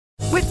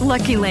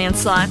Lucky Land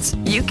Slots,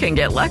 you can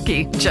get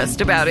lucky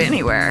just about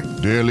anywhere.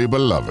 Dearly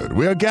beloved,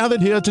 we are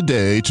gathered here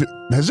today to...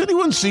 Has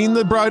anyone seen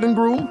the bride and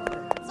groom?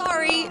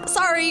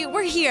 Sorry,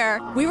 we're here.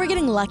 We were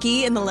getting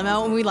lucky in the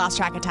limo and we lost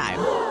track of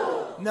time.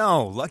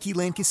 No, Lucky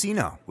Land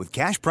Casino, with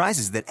cash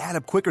prizes that add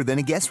up quicker than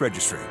a guest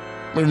registry.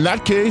 In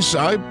that case,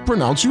 I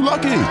pronounce you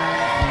lucky.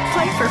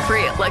 Play for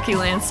free at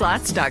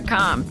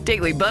LuckyLandSlots.com.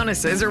 Daily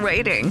bonuses are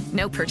waiting.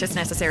 No purchase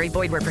necessary.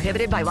 Void where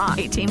prohibited by law.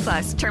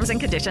 18+. Terms and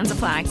conditions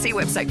apply. See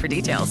website for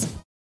details.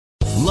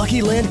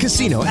 Lucky Land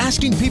Casino,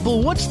 asking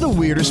people, what's the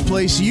weirdest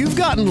place you've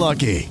gotten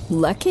lucky?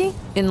 Lucky?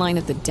 In line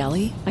at the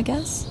deli, I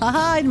guess?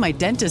 Aha, in my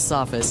dentist's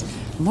office.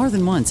 More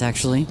than once,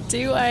 actually.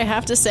 Do I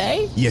have to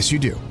say? Yes, you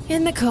do.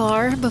 In the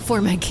car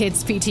before my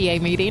kids'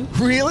 PTA meeting.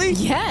 Really?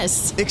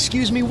 Yes.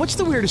 Excuse me, what's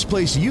the weirdest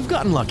place you've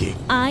gotten lucky?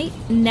 I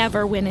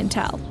never win and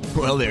tell.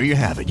 Well, there you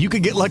have it. You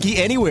can get lucky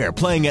anywhere,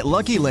 playing at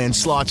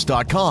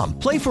LuckyLandSlots.com.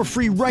 Play for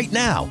free right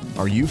now.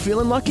 Are you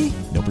feeling lucky?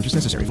 No purchase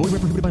necessary. Void where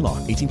prohibited by law.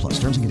 18+.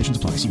 Terms and conditions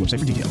apply. See website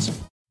for details.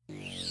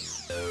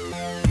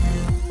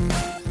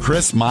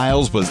 Chris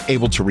Miles was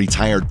able to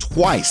retire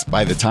twice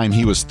by the time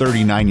he was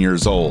 39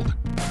 years old.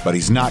 But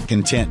he's not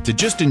content to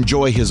just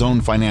enjoy his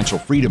own financial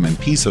freedom and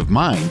peace of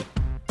mind.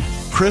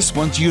 Chris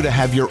wants you to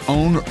have your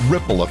own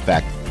ripple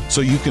effect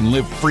so you can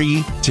live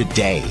free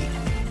today.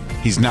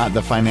 He's not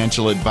the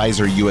financial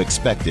advisor you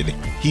expected.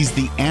 He's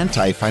the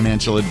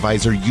anti-financial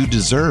advisor you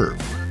deserve.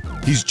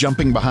 He's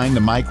jumping behind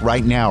the mic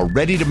right now,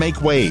 ready to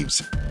make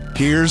waves.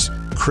 Here's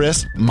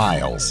Chris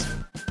Miles.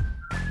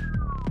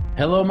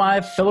 Hello, my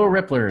fellow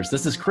Ripplers.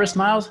 This is Chris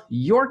Miles,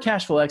 your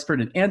cash flow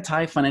expert and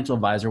anti-financial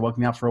advisor,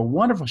 welcoming you out for a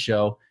wonderful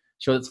show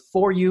that's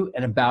for you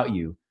and about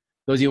you.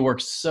 Those of you who work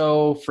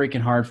so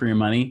freaking hard for your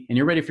money and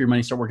you're ready for your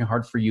money to start working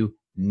hard for you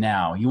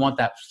now. You want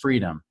that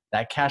freedom,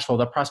 that cash flow,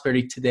 that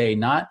prosperity today,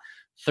 not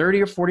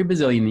 30 or 40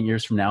 bazillion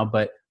years from now,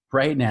 but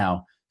right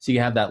now. So you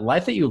have that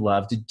life that you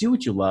love, to do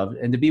what you love,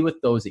 and to be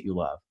with those that you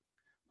love.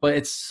 But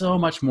it's so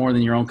much more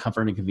than your own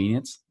comfort and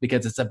convenience,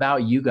 because it's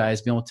about you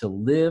guys being able to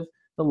live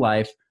the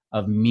life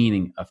of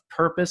meaning, of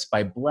purpose,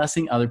 by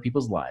blessing other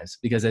people's lives.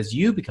 Because as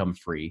you become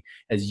free,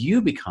 as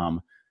you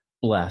become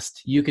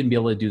blessed, you can be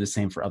able to do the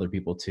same for other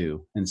people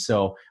too. And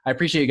so I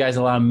appreciate you guys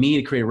allowing me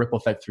to create a ripple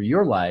effect through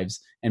your lives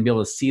and be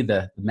able to see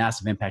the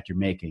massive impact you're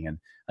making. And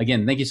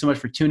again, thank you so much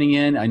for tuning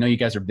in. I know you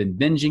guys have been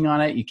binging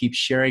on it. You keep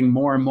sharing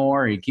more and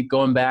more. You keep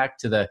going back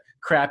to the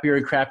crappier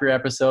and crappier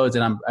episodes.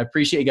 And I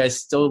appreciate you guys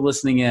still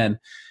listening in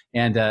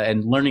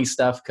and learning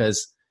stuff,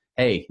 because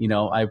hey,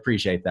 I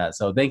appreciate that.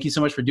 So thank you so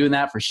much for doing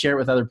that, for sharing it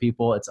with other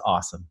people. It's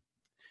awesome.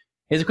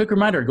 Here's a quick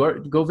reminder.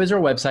 Go visit our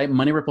website,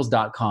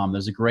 moneyripples.com.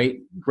 There's a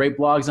great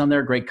blogs on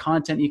there, great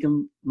content you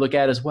can look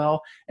at as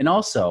well. And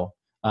also,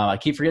 I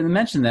keep forgetting to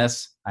mention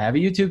this, I have a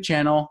YouTube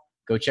channel.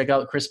 Go check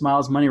out Chris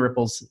Miles Money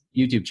Ripples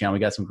YouTube channel. We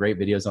got some great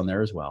videos on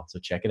there as well. So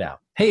check it out.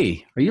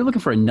 Hey, are you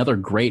looking for another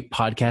great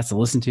podcast to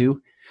listen to?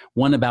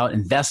 One about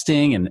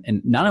investing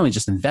and not only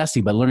just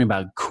investing, but learning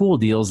about cool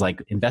deals like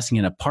investing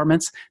in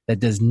apartments that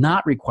does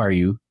not require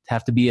you to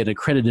have to be an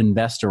accredited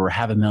investor or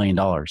have $1 million.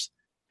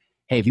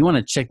 Hey, if you want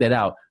to check that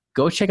out,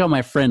 go check out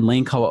my friend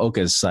Lane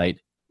Kawaoka's site,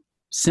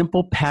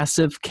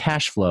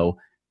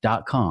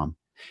 simplepassivecashflow.com.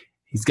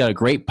 He's got a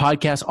great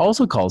podcast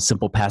also called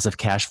Simple Passive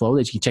Cash Flow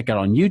that you can check out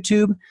on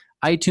YouTube,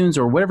 iTunes,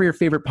 or whatever your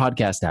favorite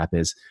podcast app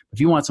is.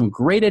 If you want some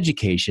great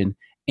education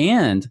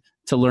and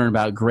to learn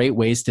about great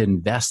ways to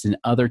invest in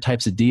other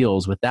types of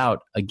deals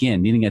without,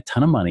 again, needing a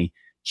ton of money,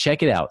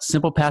 check it out,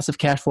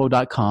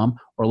 simplepassivecashflow.com,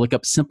 or look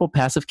up Simple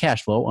Passive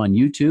Cash Flow on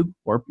YouTube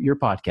or your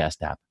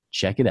podcast app.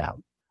 Check it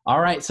out. All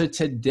right, so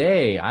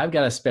today I've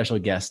got a special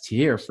guest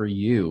here for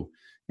you.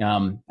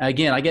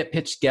 Again, I get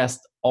pitched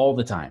guests all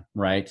the time,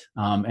 right?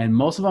 And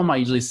most of them I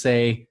usually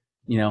say,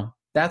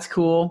 that's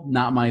cool,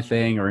 not my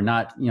thing, or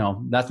not,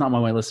 that's not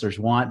what my listeners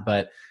want.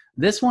 But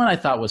this one I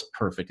thought was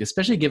perfect,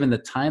 especially given the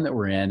time that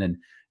we're in and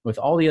with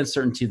all the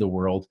uncertainty of the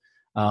world.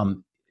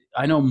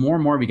 I know more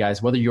and more of you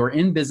guys, whether you're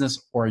in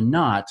business or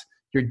not,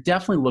 you're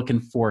definitely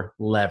looking for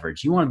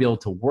leverage. You want to be able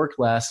to work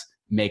less,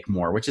 make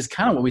more, which is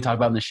kind of what we talk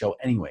about in the show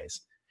anyways.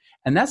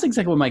 And that's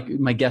exactly what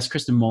my guest,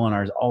 Kristin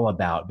Molenaar, is all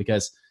about,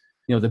 because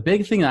the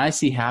big thing that I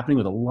see happening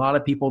with a lot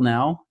of people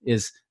now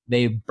is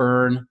they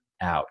burn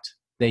out.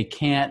 They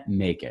can't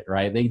make it,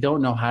 right? They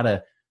don't know how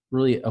to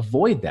really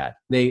avoid that.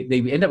 They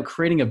end up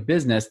creating a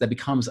business that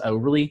becomes a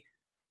really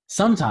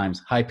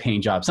sometimes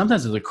high-paying job.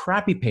 Sometimes it's a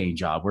crappy paying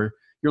job where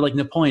you're like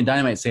Napoleon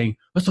Dynamite saying,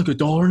 let's look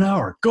 $1 an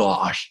hour.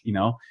 Gosh,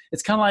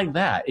 it's kind of like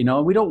that.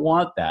 We don't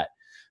want that.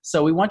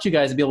 So we want you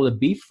guys to be able to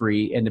be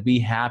free and to be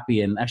happy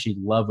and actually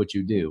love what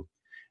you do.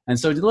 And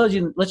so to let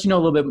you know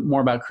a little bit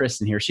more about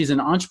Kristin here, she's an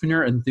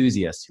entrepreneur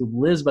enthusiast who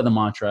lives by the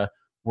mantra,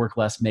 work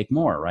less, make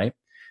more, right?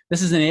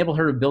 This has enabled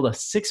her to build a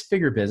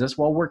 6-figure business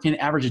while working an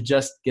average of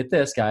just, get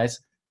this, guys,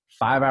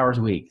 5 hours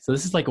a week. So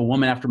this is like a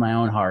woman after my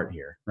own heart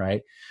here,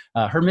 right?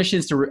 Her mission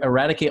is to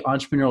eradicate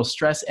entrepreneurial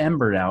stress and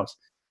burnout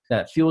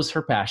that fuels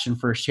her passion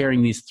for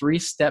sharing these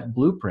 3-step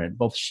blueprint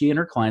both she and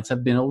her clients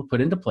have been able to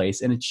put into place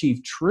and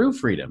achieve true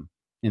freedom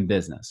in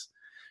business.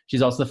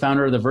 She's also the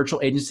founder of the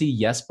virtual agency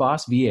Yes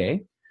Boss VA,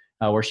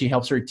 where she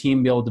helps her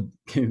team be able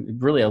to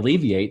really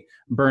alleviate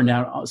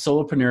burnout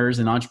solopreneurs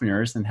and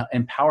entrepreneurs and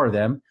empower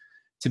them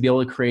to be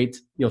able to create,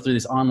 through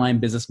this online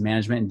business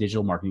management and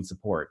digital marketing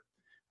support.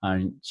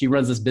 She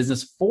runs this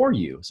business for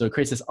you. So it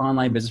creates this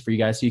online business for you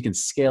guys so you can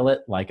scale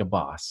it like a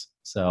boss.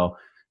 So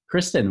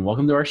Kristin,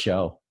 welcome to our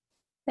show.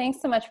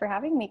 Thanks so much for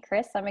having me,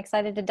 Chris. I'm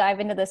excited to dive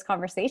into this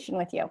conversation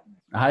with you.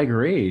 I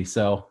agree.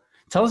 So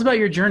tell us about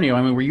your journey.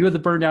 I mean, were you the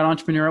burned out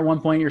entrepreneur at one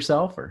point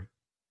yourself, or?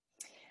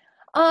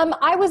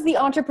 I was the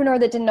entrepreneur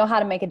that didn't know how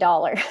to make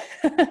 $1.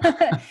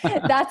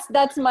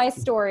 That's my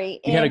story.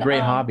 You had a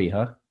great hobby,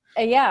 huh?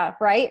 Yeah,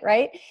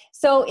 right.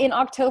 So in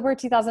October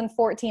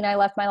 2014, I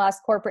left my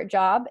last corporate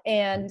job,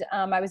 and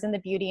I was in the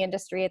beauty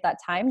industry at that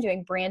time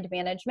doing brand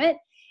management.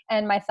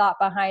 And my thought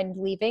behind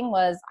leaving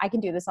was, I can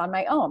do this on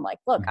my own. Like,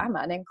 look, I'm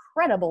an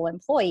incredible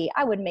employee.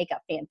 I would make a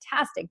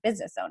fantastic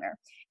business owner.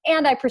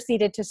 And I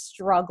proceeded to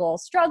struggle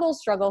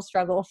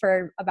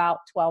for about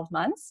 12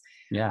 months.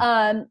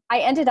 Yeah. I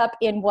ended up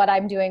in what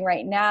I'm doing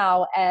right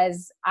now,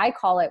 as I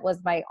call it, was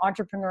my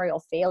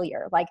entrepreneurial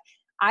failure. Like,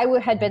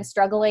 had been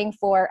struggling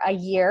for a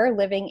year,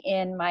 living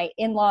in my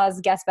in-laws'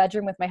 guest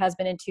bedroom with my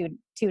husband and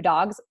two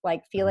dogs,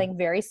 like feeling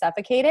very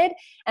suffocated.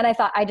 And I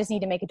thought, I just need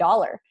to make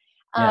 $1.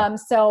 Yeah.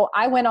 So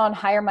I went on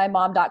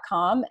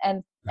hiremymom.com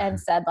and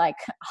said, like,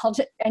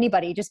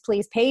 anybody just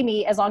please pay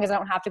me, as long as I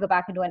don't have to go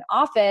back into an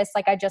office.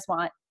 Like, I just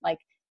want like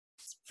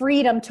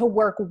freedom to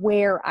work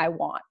where I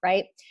want.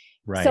 Right.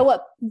 So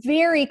what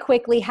very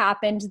quickly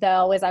happened,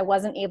 though, is I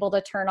wasn't able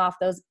to turn off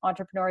those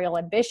entrepreneurial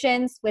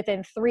ambitions.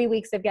 Within 3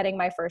 weeks of getting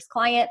my first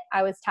client,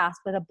 I was tasked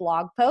with a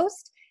blog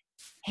post.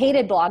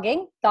 Hated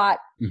blogging, thought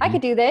I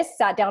could do this,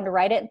 sat down to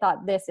write it and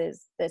thought, this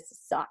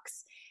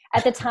sucks.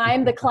 At the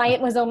time, the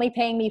client was only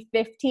paying me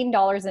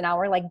 $15 an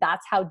hour. Like,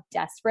 that's how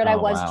desperate I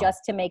was just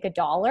to make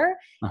 $1.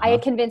 I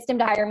had convinced him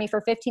to hire me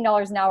for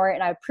 $15 an hour,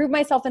 and I would prove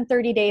myself in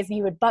 30 days and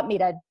he would bump me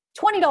to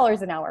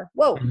 $20 an hour.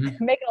 Whoa,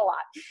 making a lot.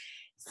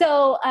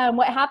 So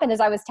what happened is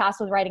I was tasked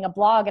with writing a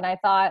blog, and I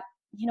thought,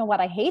 you know what?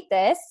 I hate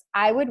this.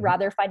 I would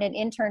rather find an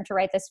intern to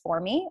write this for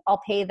me.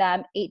 I'll pay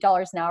them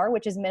 $8 an hour,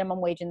 which is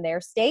minimum wage in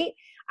their state.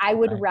 I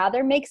would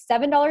rather make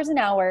 $7 an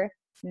hour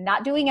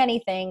not doing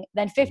anything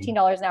than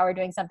 $15 an hour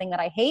doing something that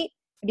I hate.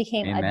 I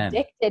became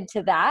addicted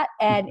to that,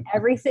 and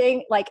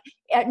everything, like,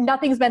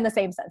 nothing's been the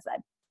same since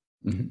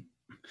then.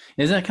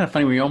 Isn't that kind of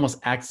funny when you almost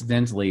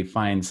accidentally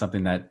find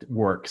something that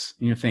works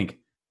and you think,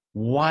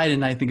 why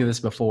didn't I think of this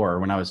before,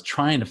 when I was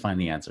trying to find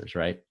the answers,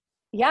 right?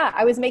 Yeah,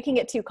 I was making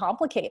it too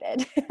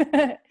complicated.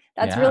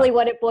 That's really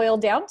what it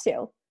boiled down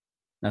to.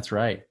 That's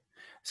right.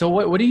 So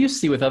what do you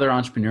see with other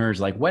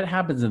entrepreneurs? Like, what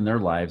happens in their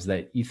lives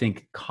that you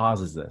think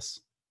causes this?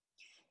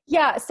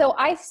 Yeah, so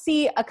I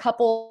see a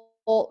couple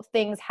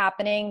things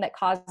happening that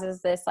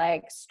causes this,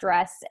 like,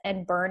 stress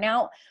and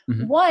burnout.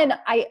 One,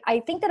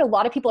 I think that a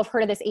lot of people have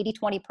heard of this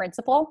 80-20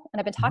 principle, and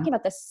I've been talking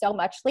about this so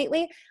much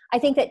lately. I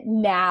think that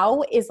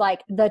now is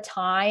like the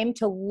time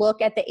to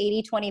look at the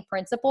 80-20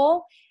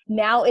 principle.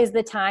 Now is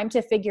the time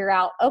to figure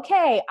out,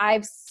 okay,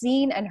 I've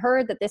seen and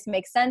heard that this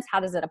makes sense. How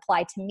does it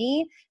apply to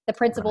me? The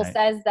principle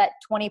says that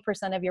 20%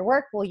 of your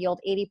work will yield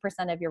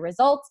 80% of your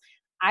results.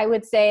 I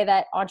would say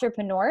that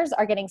entrepreneurs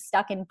are getting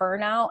stuck in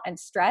burnout and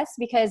stress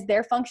because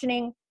they're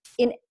functioning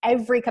in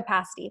every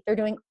capacity. They're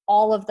doing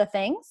all of the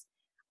things.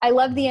 I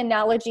love the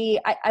analogy.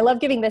 I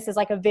love giving this as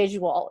like a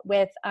visual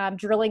with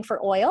drilling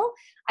for oil.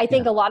 I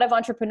think a lot of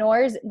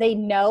entrepreneurs, they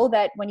know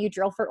that when you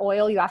drill for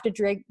oil, you have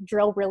to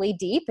drill really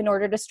deep in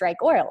order to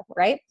strike oil,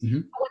 right?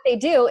 What they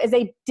do is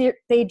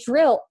they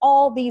drill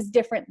all these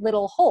different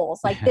little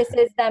holes. Like, this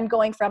is them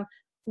going from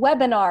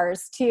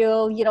webinars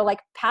to, like,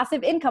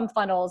 passive income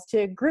funnels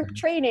to group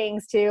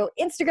trainings to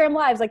Instagram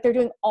lives. Like, they're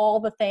doing all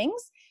the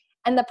things.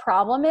 And the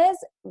problem is,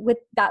 with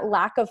that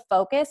lack of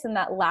focus and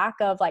that lack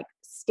of, like,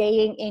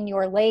 staying in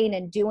your lane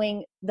and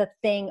doing the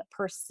thing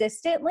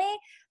persistently,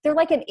 they're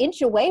like an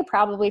inch away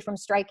probably from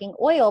striking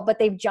oil, but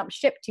they've jumped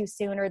ship too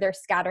soon, or they're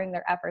scattering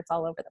their efforts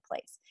all over the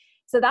place.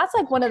 So that's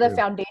like one of the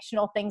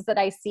foundational things that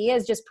I see,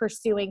 is just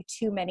pursuing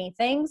too many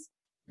things.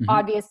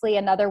 Obviously,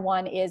 another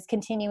one is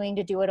continuing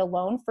to do it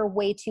alone for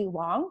way too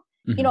long.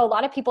 A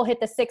lot of people hit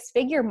the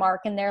 6-figure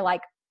mark and they're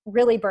like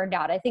really burned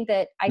out. I think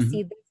that I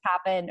see this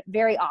happen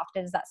very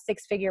often, is that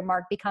 6-figure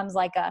mark becomes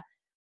like a,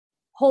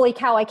 holy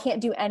cow, I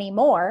can't do any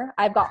more.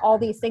 I've got all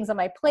these things on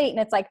my plate. And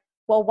it's like,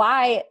 well,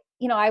 why,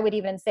 I would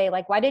even say,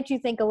 like, why didn't you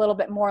think a little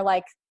bit more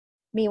like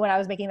me when I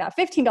was making that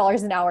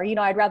 $15 an hour?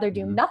 I'd rather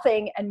do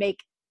nothing and make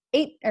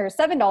 $8 or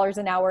 $7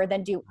 an hour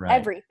than do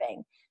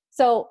everything.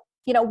 So,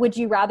 would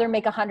you rather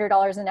make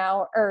 $100 an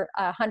hour or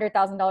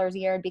 $100,000 a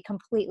year and be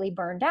completely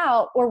burned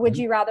out? Or would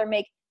you rather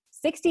make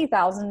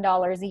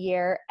 $60,000 a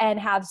year and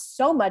have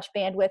so much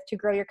bandwidth to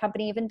grow your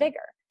company even bigger?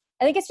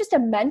 I think it's just a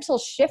mental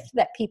shift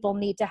that people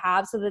need to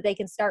have so that they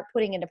can start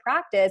putting into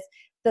practice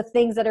the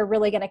things that are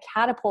really going to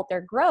catapult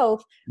their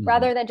growth,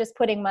 rather than just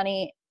putting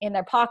money in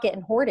their pocket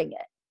and hoarding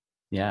it.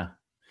 Yeah.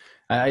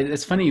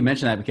 It's funny you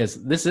mention that,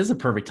 because this is a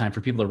perfect time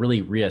for people to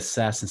really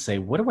reassess and say,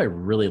 what do I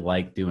really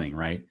like doing?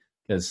 Right.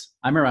 Because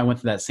I remember I went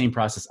through that same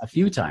process a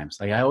few times.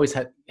 Like, I always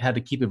had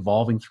to keep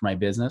evolving through my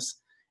business.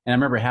 And I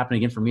remember it happening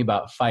again for me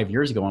about 5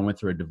 years ago when I went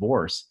through a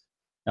divorce.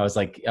 I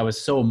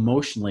was so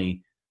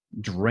emotionally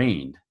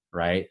drained,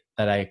 right,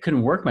 that I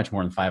couldn't work much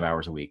more than 5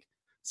 hours a week.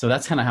 So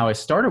that's kind of how I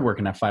started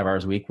working at 5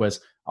 hours a week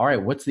was, all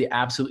right, what's the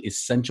absolute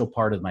essential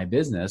part of my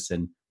business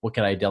and what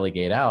can I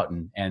delegate out?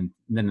 And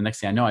then the next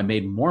thing I know, I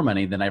made more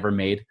money than I ever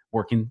made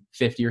working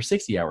 50 or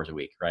 60 hours a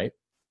week, right?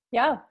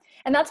 Yeah.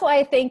 And that's why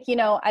I think,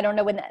 I don't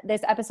know when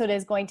this episode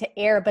is going to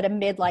air, but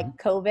amid like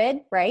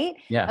COVID, right?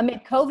 Yeah.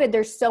 Amid COVID,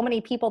 there's so many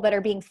people that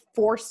are being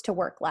forced to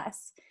work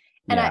less.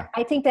 And Yeah.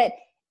 I think that,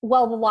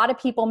 well, a lot of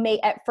people may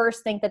at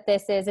first think that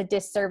this is a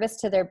disservice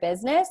to their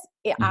business.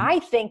 I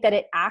think that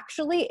it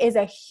actually is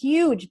a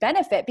huge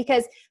benefit,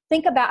 because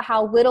think about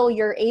how little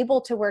you're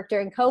able to work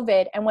during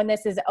COVID. And when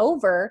this is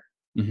over,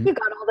 you've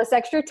got all this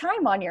extra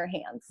time on your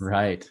hands.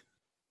 Right.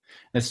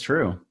 That's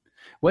true.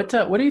 What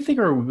do you think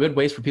are good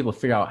ways for people to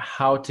figure out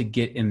how to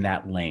get in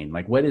that lane?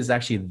 Like what is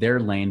actually their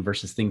lane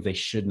versus things they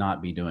should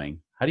not be doing?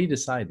 How do you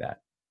decide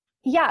that?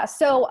 Yeah.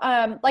 So,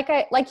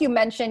 like you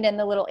mentioned in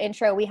the little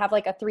intro, we have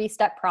like a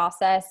 3-step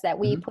process that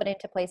we put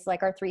into place,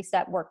 like our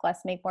 3-step work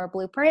less, make more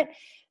blueprint.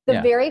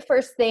 The very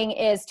first thing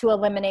is to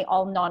eliminate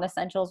all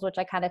non-essentials, which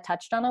I kind of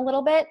touched on a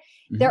little bit.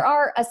 There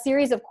are a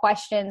series of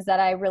questions that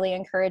I really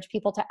encourage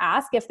people to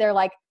ask if they're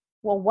like,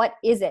 well, what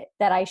is it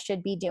that I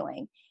should be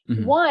doing?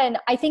 One,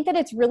 I think that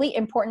it's really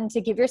important to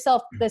give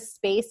yourself the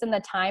space and the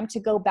time to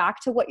go back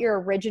to what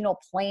your original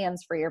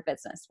plans for your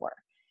business were.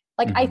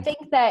 Like, I think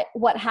that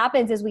what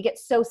happens is we get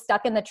so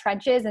stuck in the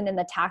trenches and in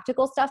the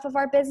tactical stuff of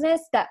our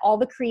business that all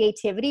the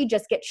creativity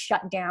just gets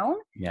shut down.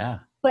 Yeah.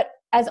 But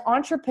as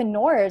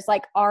entrepreneurs,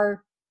 like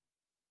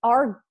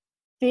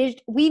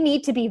we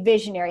need to be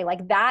visionary.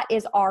 Like that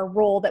is our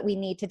role that we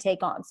need to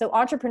take on. So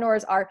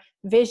entrepreneurs are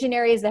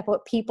visionaries that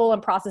put people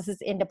and processes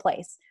into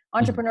place.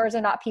 Entrepreneurs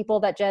are not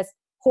people that just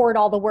hoard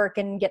all the work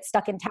and get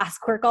stuck in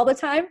task work all the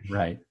time.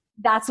 Right.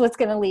 That's what's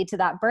going to lead to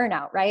that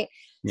burnout, right?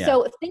 Yeah.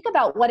 So think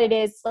about what it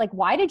is, like,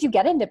 why did you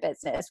get into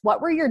business?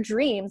 What were your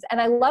dreams? And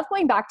I love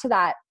going back to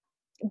that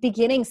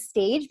beginning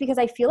stage, because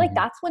I feel like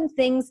that's when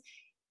things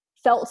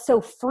felt so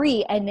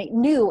free and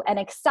new and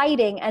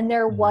exciting. And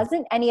there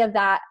wasn't any of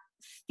that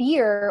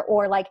fear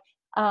or like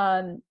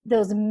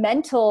those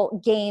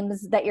mental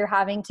games that you're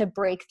having to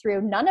break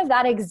through. None of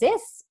that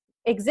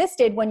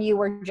existed when you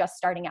were just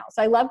starting out.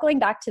 So I love going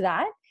back to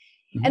that.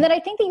 And then I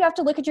think that you have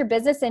to look at your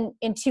business in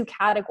 2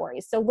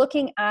 categories. So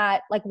looking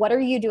at like, what are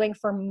you doing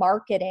for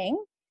marketing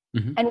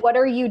and what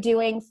are you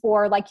doing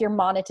for like your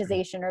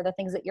monetization or the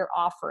things that you're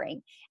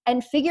offering,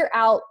 and figure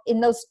out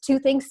in those 2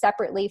 things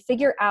separately,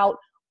 figure out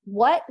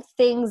what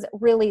things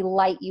really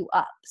light you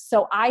up.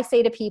 So I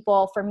say to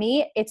people, for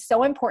me, it's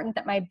so important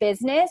that my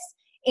business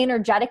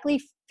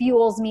energetically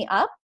fuels me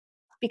up,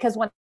 because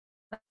when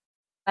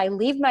I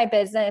leave my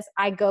business,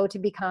 I go to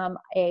become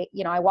I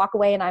walk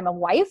away and I'm a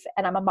wife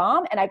and I'm a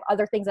mom and I have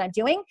other things I'm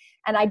doing.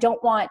 And I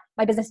don't want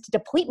my business to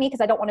deplete me,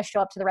 because I don't want to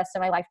show up to the rest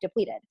of my life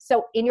depleted.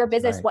 So in your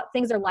business, what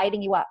things are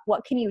lighting you up?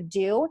 What can you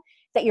do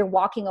that you're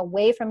walking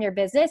away from your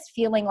business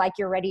feeling like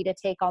you're ready to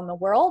take on the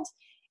world?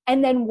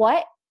 And then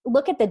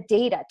look at the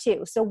data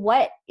too. So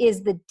what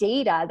is the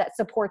data that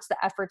supports the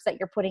efforts that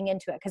you're putting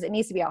into it? Because it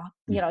needs to be,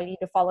 you need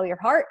to follow your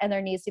heart, and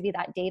there needs to be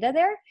that data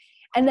there.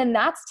 And then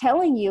that's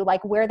telling you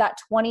like where that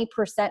 20%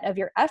 of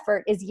your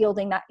effort is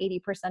yielding that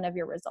 80% of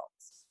your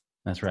results.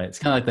 That's right. It's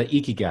kind of like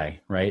the ikigai,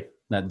 right?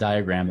 That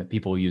diagram that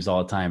people use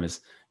all the time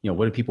is,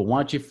 what do people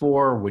want you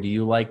for? What do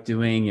you like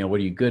doing? What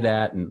are you good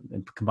at?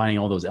 And combining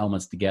all those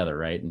elements together,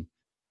 right? And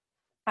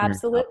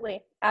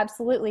absolutely.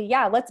 Absolutely.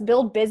 Yeah. Let's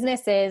build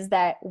businesses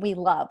that we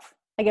love.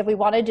 Like if we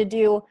wanted to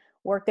do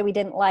work that we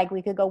didn't like,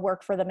 we could go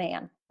work for the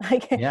man.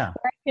 Like we're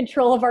in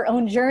control of our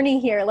own journey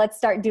here. Let's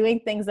start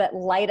doing things that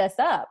light us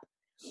up.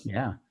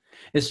 Yeah,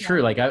 it's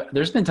true. Like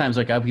there's been times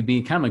like I would be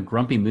in kind of a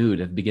grumpy mood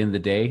at the beginning of the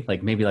day.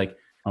 Like maybe like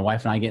my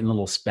wife and I get in a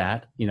little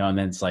spat, and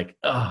then it's like,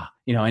 and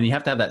you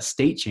have to have that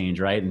state change.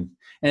 Right.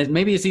 And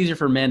maybe it's easier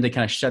for men to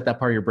kind of shut that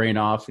part of your brain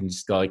off and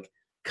just go like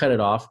cut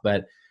it off.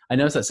 But I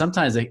notice that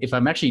sometimes if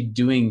I'm actually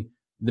doing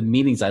the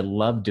meetings I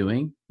love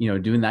doing,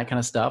 doing that kind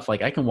of stuff,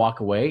 like I can walk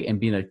away and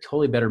be in a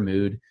totally better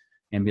mood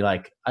and be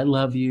like, I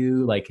love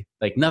you. Like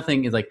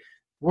nothing is like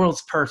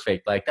world's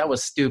perfect. Like that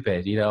was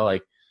stupid,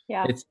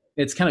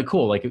 It's kind of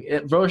cool. Like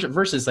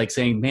versus like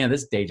saying, man,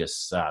 this day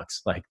just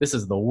sucks. Like this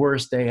is the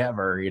worst day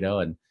ever,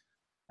 and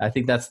I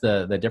think that's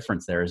the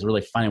difference there, is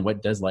really finding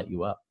what does light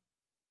you up.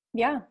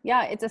 Yeah.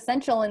 Yeah. It's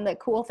essential. And the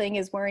cool thing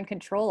is we're in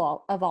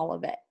control of all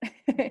of it.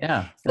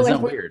 Yeah. So Isn't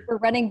if that weird? We're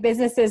running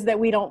businesses that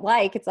we don't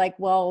like, it's like,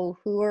 well,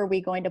 who are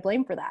we going to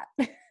blame for that?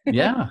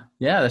 Yeah.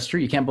 Yeah, that's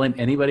true. You can't blame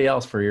anybody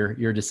else for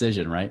your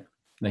decision, right?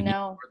 Like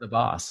no. You're the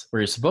boss, or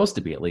you're supposed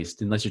to be, at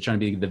least, unless you're trying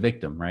to be the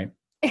victim, right?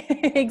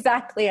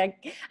 Exactly.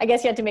 I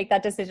guess you have to make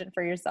that decision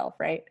for yourself,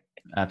 right?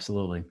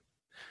 Absolutely.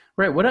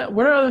 Right. What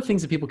are other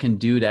things that people can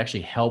do to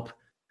actually help,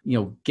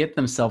 get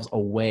themselves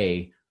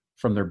away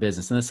from their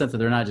business, in the sense that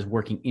they're not just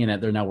working in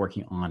it, they're now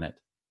working on it?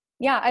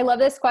 Yeah, I love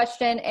this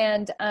question.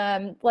 And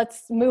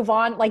let's move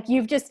on. Like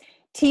you've just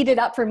teed it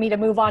up for me to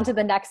move on to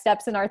the next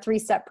steps in our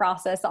 3-step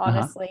process,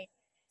 honestly.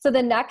 So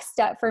the next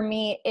step for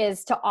me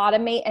is to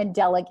automate and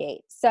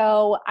delegate.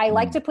 So I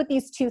like to put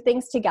these two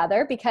things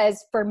together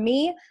because for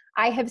me,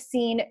 I have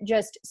seen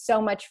just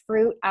so much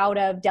fruit out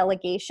of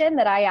delegation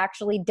that I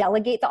actually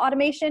delegate the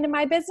automation in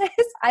my business.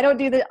 I don't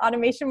do the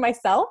automation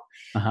myself,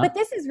 but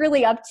this is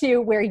really up to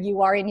where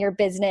you are in your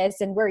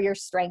business and where your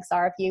strengths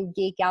are. If you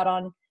geek out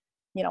on,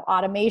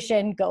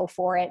 automation, go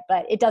for it,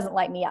 but it doesn't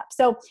light me up.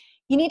 So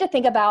you need to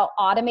think about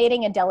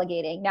automating and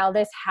delegating. Now,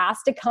 this has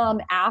to come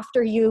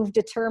after you've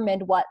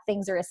determined what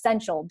things are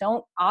essential.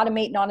 Don't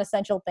automate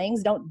non-essential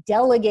things. Don't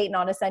delegate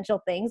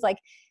non-essential things.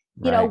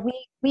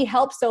 We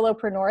help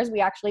solopreneurs.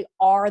 We actually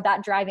are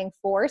that driving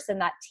force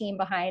and that team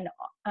behind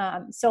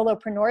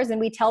solopreneurs. And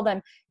we tell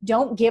them,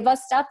 don't give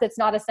us stuff that's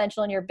not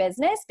essential in your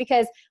business,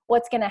 because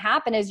what's going to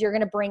happen is you're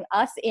going to bring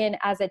us in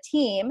as a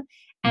team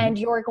and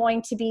you're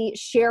going to be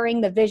sharing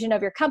the vision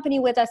of your company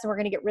with us, and we're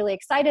going to get really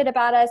excited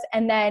about us.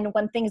 And then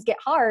when things get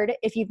hard,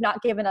 if you've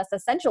not given us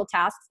essential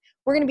tasks,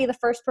 we're going to be the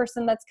first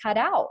person that's cut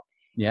out.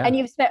 Yeah. And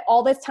you've spent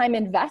all this time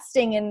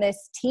investing in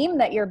this team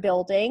that you're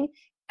building,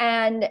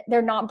 and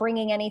they're not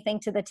bringing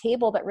anything to the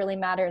table that really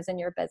matters in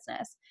your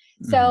business.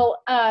 So,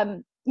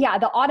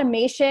 the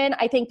automation,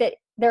 I think that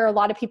there are a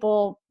lot of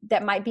people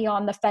that might be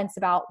on the fence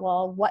about,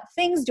 well, what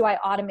things do I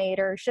automate,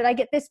 or should I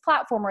get this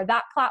platform or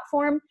that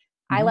platform?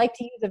 I like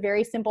to use a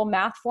very simple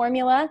math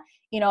formula.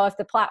 If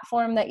the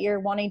platform that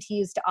you're wanting to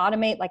use to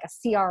automate, like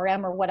a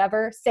CRM or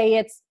whatever, say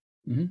it's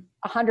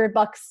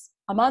 $100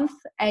 a month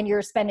and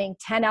you're spending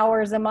 10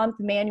 hours a month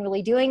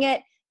manually doing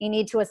it, you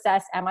need to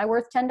assess, am I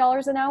worth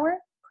 $10 an hour?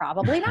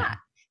 Probably not.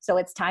 So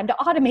it's time to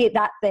automate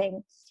that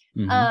thing.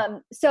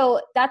 So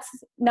that's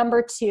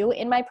number 2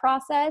 in my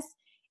process.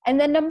 And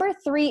then number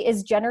 3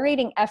 is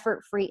generating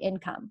effort-free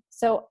income.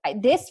 So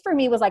this for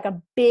me was like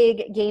a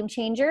big game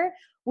changer.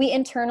 We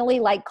internally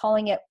like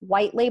calling it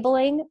white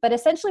labeling, but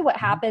essentially what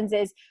happens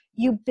is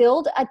you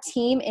build a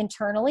team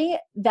internally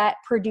that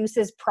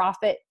produces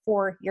profit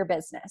for your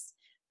business.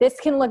 This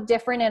can look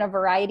different in a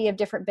variety of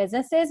different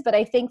businesses, but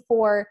I think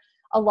for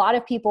a lot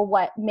of people,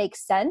 what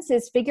makes sense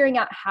is figuring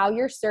out how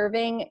you're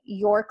serving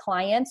your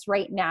clients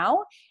right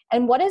now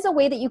and what is a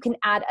way that you can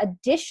add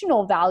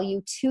additional value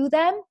to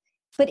them,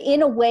 but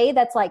in a way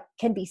that's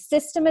can be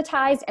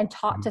systematized and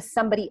taught to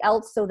somebody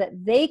else so that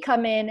they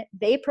come in,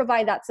 they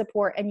provide that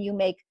support, and you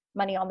make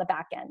money on the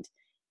back end.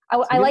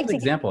 I like to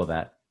example of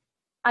that.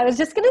 I was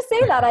just going to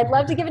say that. I'd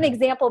love to give an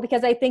example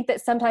because I think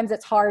that sometimes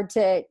it's hard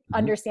to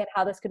understand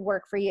how this could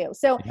work for you.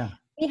 So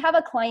we have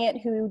a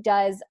client who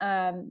does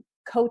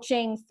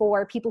coaching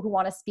for people who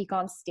want to speak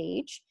on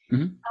stage.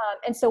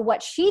 And so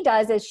what she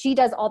does is she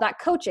does all that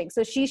coaching.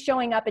 So she's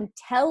showing up and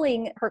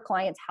telling her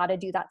clients how to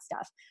do that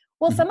stuff.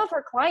 Well, some of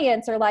her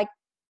clients are like,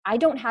 I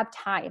don't have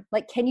time.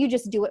 Can you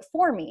just do it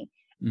for me?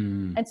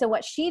 And so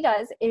what she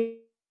does is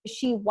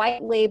she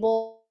white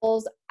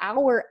labels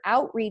our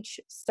outreach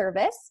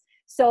service.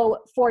 So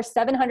for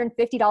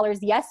 $750,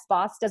 Yes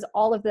Boss does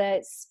all of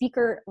the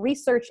speaker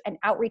research and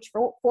outreach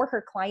for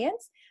her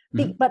clients.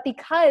 But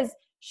because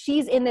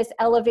she's in this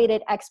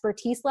elevated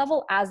expertise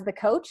level as the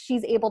coach,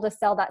 she's able to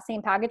sell that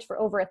same package for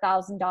over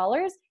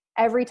 $1,000.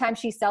 Every time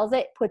she sells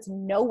it, puts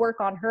no work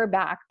on her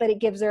back, but it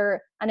gives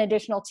her an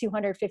additional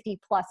 250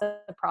 plus a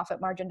profit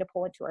margin to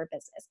pull into her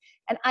business.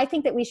 And I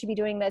think that we should be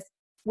doing this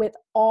with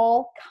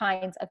all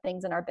kinds of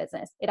things in our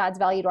business. It adds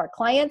value to our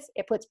clients,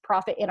 it puts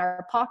profit in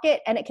our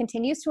pocket, and it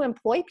continues to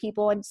employ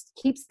people and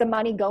keeps the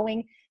money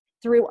going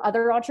through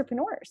other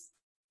entrepreneurs.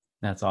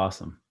 That's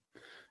awesome.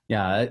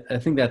 Yeah, I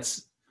think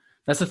that's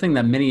the thing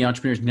that many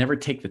entrepreneurs never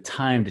take the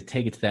time to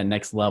take it to that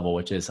next level,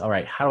 which is, all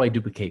right, how do I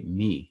duplicate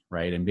me,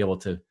 right? And be able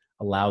to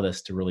allow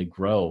this to really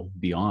grow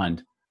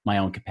beyond my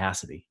own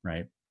capacity,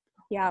 right?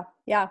 Yeah.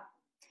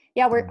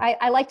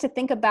 I like to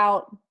think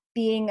about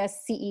being a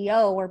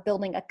CEO or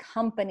building a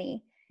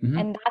company.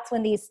 And that's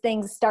when these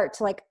things start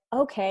to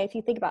okay, if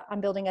you think about,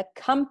 I'm building a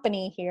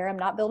company here, I'm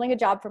not building a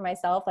job for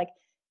myself.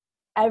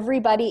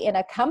 Everybody in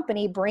a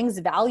company brings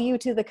value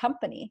to the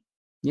company.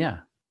 Yeah,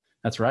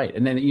 that's right.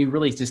 And then you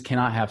really just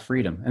cannot have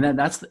freedom. And then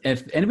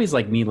if anybody's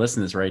like me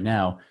listening to this right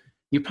now,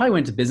 you probably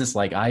went to business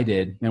like I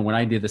did. When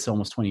I did this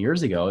almost 20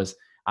 years ago, is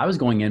I was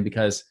going in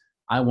because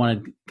I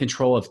wanted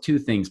control of 2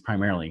 things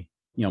primarily,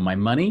 my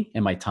money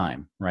and my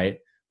time, right?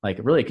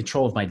 Really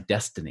control of my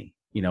destiny,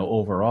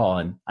 overall.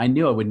 And I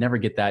knew I would never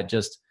get that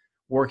just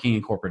working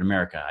in corporate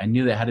America. I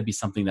knew that had to be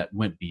something that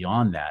went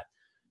beyond that.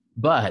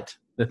 But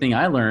the thing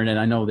I learned, and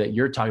I know that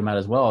you're talking about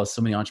as well, is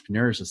so many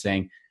entrepreneurs are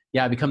saying,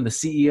 yeah, I become the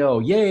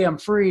CEO. Yay, I'm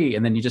free.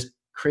 And then you just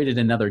created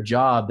another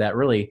job that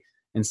really,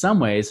 in some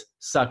ways,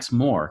 sucks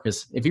more.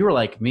 Because if you were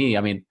like me,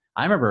 I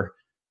remember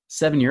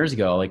 7 years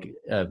ago,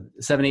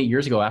 7, 8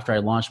 years ago, after I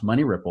launched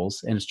Money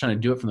Ripples and was trying to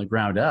do it from the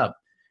ground up,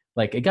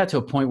 it got to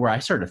a point where I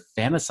started to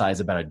fantasize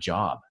about a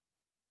job.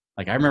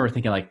 I remember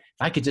thinking if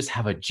I could just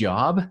have a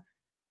job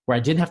where I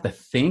didn't have to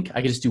think,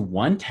 I could just do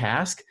one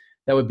task,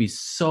 that would be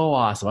so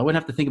awesome. I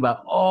wouldn't have to think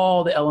about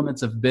all the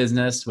elements of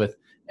business with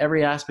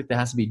every aspect that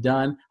has to be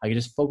done. I could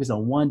just focus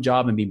on one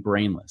job and be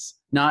brainless.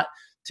 Not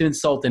to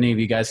insult any of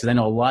you guys, because I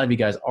know a lot of you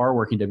guys are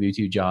working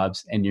W-2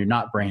 jobs and you're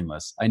not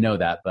brainless. I know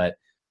that, but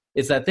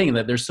it's that thing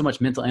that there's so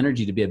much mental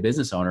energy to be a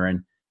business owner.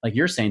 And like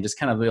you're saying, just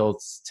kind of be able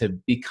to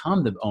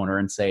become the owner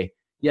and say,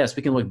 yes,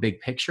 we can look big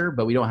picture,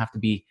 but we don't have to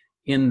be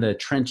in the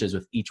trenches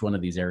with each one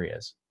of these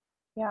areas.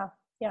 Yeah.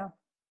 Yeah.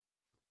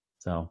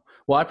 So,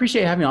 well, I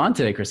appreciate having you on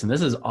today, Kristin.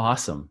 This is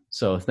awesome.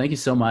 So thank you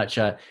so much.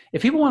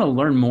 If people want to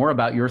learn more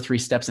about your 3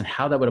 steps and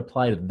how that would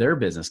apply to their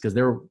business, because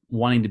they're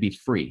wanting to be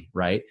free,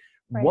 right?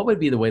 What would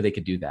be the way they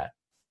could do that?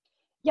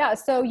 Yeah.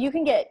 So you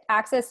can get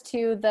access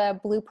to the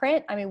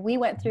blueprint. I mean, we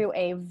went through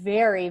a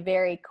very,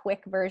 very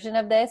quick version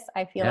of this.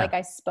 I feel like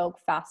I spoke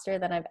faster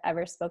than I've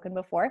ever spoken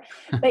before,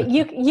 but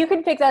you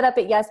can pick that up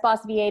at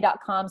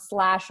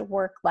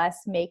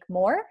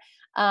yesbossva.com/work-less-make-more.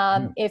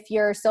 If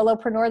you're a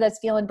solopreneur that's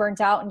feeling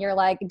burnt out and you're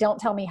like, don't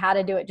tell me how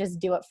to do it, just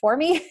do it for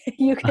me.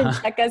 You can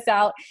check us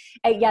out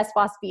at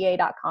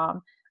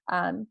yesbossva.com.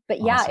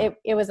 But yeah, Awesome.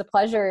 it was a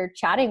pleasure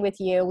chatting with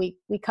you. We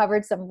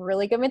covered some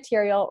really good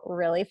material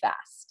really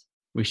fast.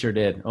 We sure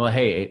did. Well,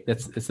 hey,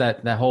 it's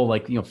that whole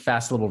like,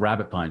 fast little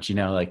rabbit punch,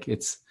 like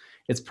it's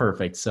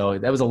perfect. So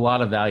that was a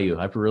lot of value.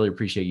 I really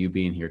appreciate you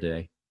being here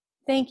today.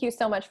 Thank you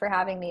so much for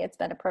having me. It's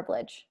been a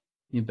privilege.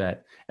 You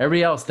bet.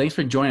 Everybody else, thanks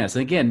for joining us.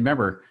 And again,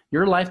 remember,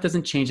 your life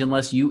doesn't change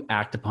unless you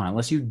act upon it,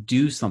 unless you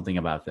do something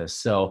about this.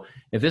 So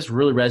if this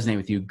really resonates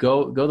with you,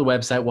 go to the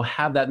website. We'll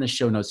have that in the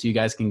show notes so you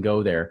guys can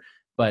go there.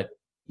 But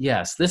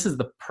yes, this is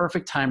the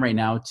perfect time right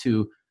now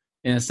to,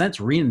 in a sense,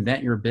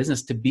 reinvent your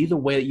business to be the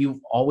way that you've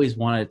always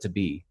wanted it to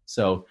be.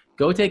 So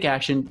go take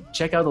action.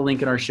 Check out the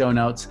link in our show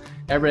notes.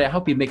 Everybody, I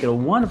hope you make it a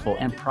wonderful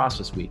and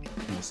prosperous week.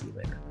 And we'll see you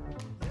later.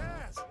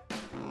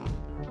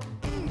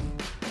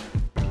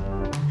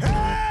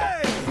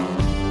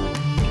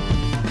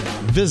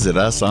 Visit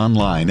us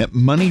online at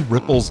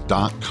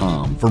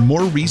moneyripples.com for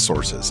more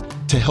resources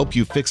to help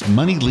you fix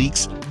money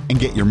leaks and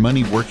get your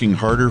money working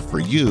harder for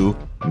you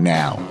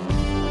now.